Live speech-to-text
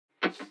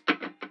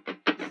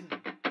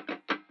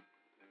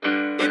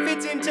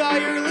it's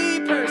entirely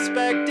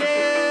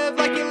perspective.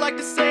 Like you like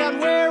to say on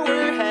where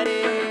we're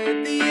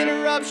headed. The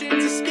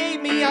interruptions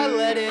escape me, I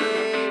let it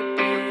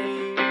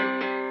be.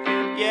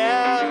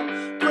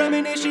 Yeah,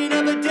 premonition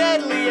of a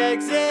deadly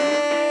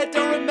exit.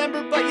 Don't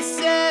remember, but you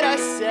said I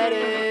said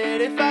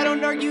it. If I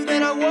don't argue,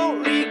 then I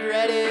won't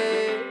regret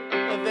it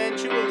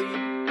eventually.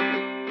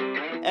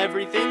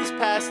 Everything's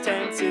past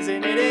tense,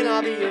 isn't it an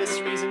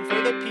obvious reason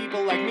for the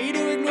people like me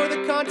to ignore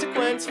the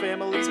consequence?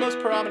 Family's most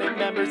prominent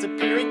members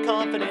appearing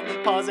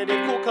confident, positive,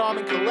 cool, calm,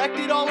 and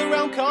collected, all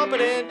around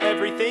competent.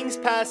 Everything's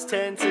past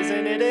tense,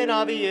 isn't it an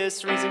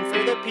obvious reason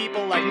for the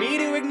people like me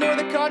to ignore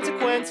the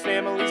consequence?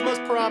 Family's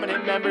most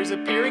prominent members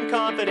appearing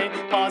confident,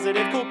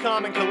 positive, cool,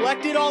 calm, and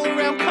collected, all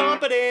around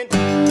competent.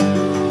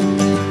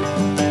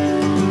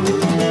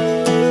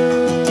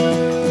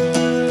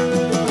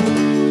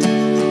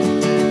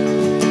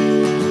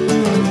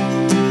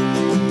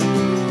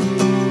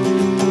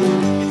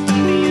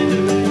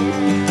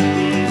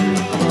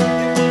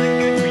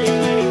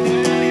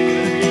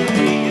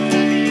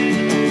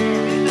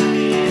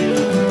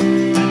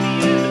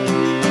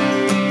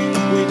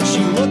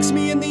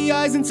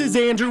 And says,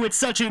 Andrew, it's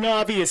such an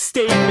obvious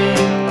statement.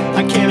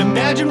 I can't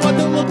imagine what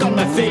the look on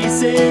my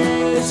face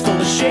is. Full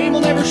of shame,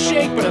 I'll never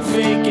shake, but I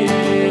fake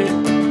it.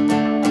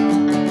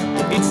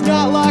 It's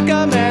not like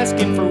I'm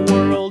asking for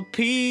world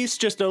peace,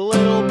 just a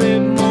little bit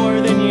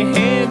more than you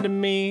hand to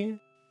me.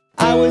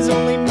 I was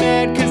only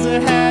mad cause I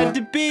had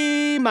to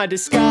be. My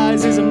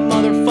disguise is a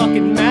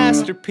motherfucking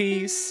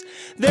masterpiece.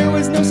 There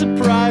was no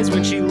surprise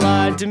when she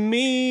lied to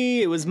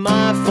me. It was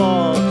my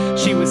fault,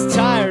 she was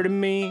tired of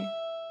me.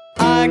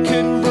 I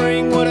couldn't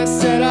bring what I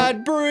said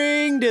I'd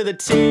bring to the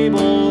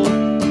table.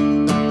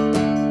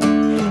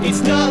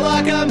 It's not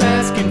like I'm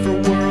asking for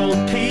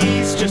world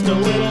peace, just a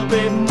little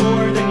bit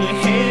more than you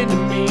hand to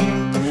me.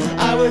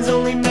 I was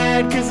only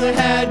mad cause I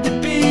had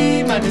to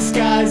be. My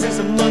disguise is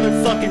a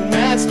motherfucking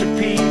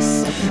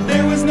masterpiece.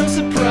 There was no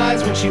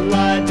surprise when she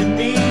lied to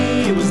me.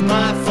 It was